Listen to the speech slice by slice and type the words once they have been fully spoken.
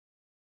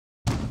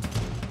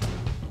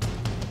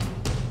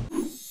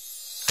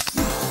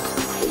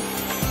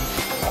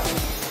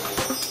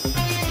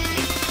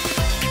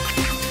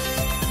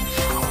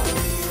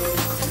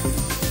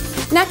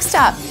Next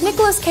up,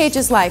 Nicolas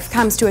Cage's life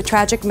comes to a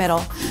tragic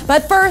middle.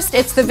 But first,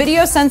 it's the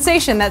video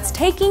sensation that's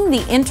taking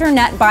the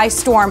internet by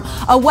storm.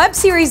 A web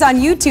series on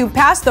YouTube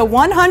passed the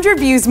 100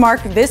 views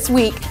mark this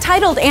week.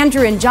 Titled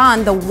Andrew and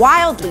John, the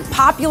wildly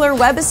popular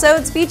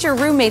webisodes feature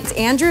roommates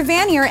Andrew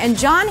Vanier and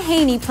John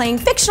Haney playing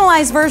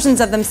fictionalized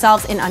versions of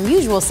themselves in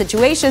unusual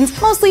situations,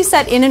 mostly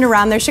set in and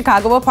around their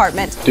Chicago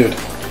apartment. Dude,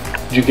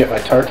 did you get my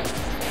tart?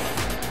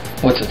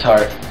 What's a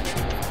tart?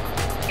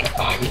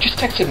 Oh, you just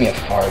texted me a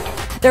fart.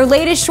 Their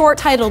latest short,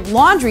 titled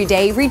Laundry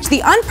Day, reached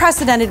the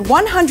unprecedented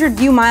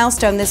 100-view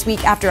milestone this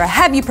week after a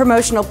heavy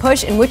promotional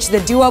push in which the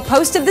duo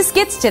posted the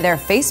skits to their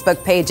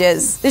Facebook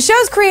pages. The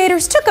show's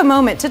creators took a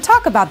moment to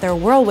talk about their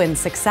whirlwind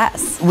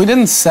success. We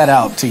didn't set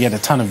out to get a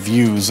ton of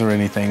views or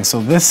anything, so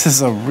this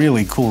is a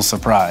really cool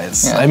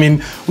surprise. Yeah. I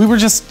mean, we were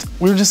just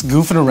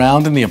goofing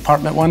around in the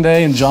apartment one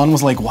day, and John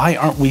was like, "Why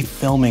aren't we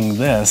filming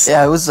this?"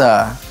 Yeah, it was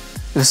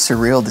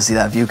surreal to see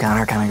that view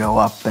counter kind of go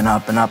up and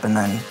up and up, and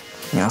then,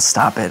 you know,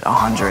 stop at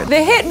 100.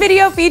 The hit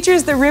video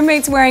features the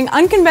roommates wearing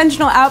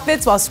unconventional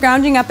outfits while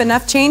scrounging up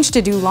enough change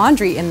to do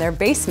laundry in their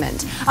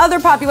basement. Other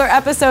popular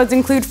episodes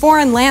include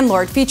Foreign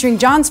Landlord featuring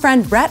John's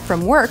friend Brett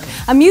from work,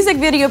 a music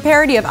video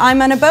parody of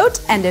I'm on a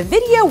Boat, and a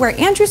video where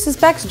Andrew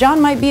suspects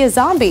John might be a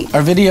zombie.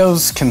 Our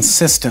videos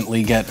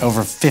consistently get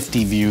over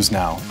 50 views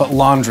now, but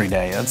Laundry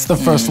Day, that's the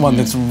first one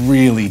that's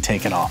really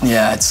taken off.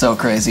 Yeah, it's so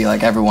crazy.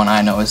 Like, everyone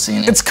I know has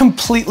seen it. It's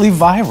completely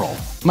viral.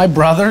 My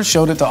brother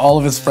showed it to all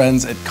of his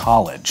friends at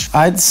college.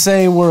 I'd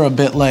say we're a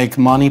bit like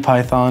Monty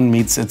Python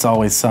meets It's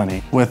Always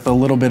Sunny, with a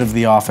little bit of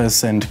The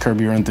Office and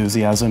Curb Your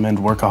Enthusiasm and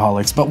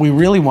Workaholics, but we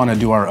really want to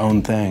do our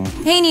own thing.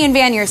 Haney and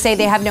Vanier say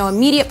they have no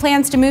immediate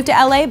plans to move to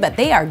LA, but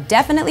they are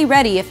definitely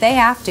ready if they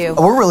have to.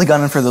 We're really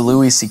gunning for the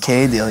Louis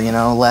C.K. deal, you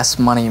know, less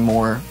money,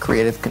 more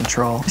creative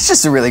control. It's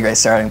just a really great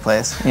starting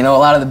place. You know,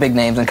 a lot of the big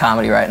names in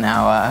comedy right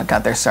now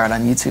got their start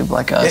on YouTube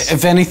like us.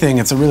 If anything,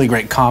 it's a really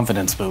great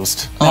confidence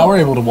boost. Now we're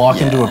able to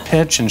walk into a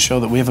pitch and show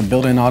that we have a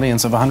built-in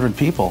audience of 100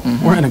 people.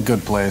 We're in a good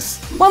place.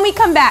 When we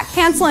come back,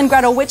 Hansel and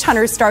Gretel Witch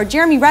Hunters star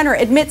Jeremy Renner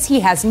admits he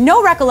has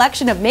no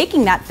recollection of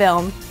making that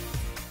film.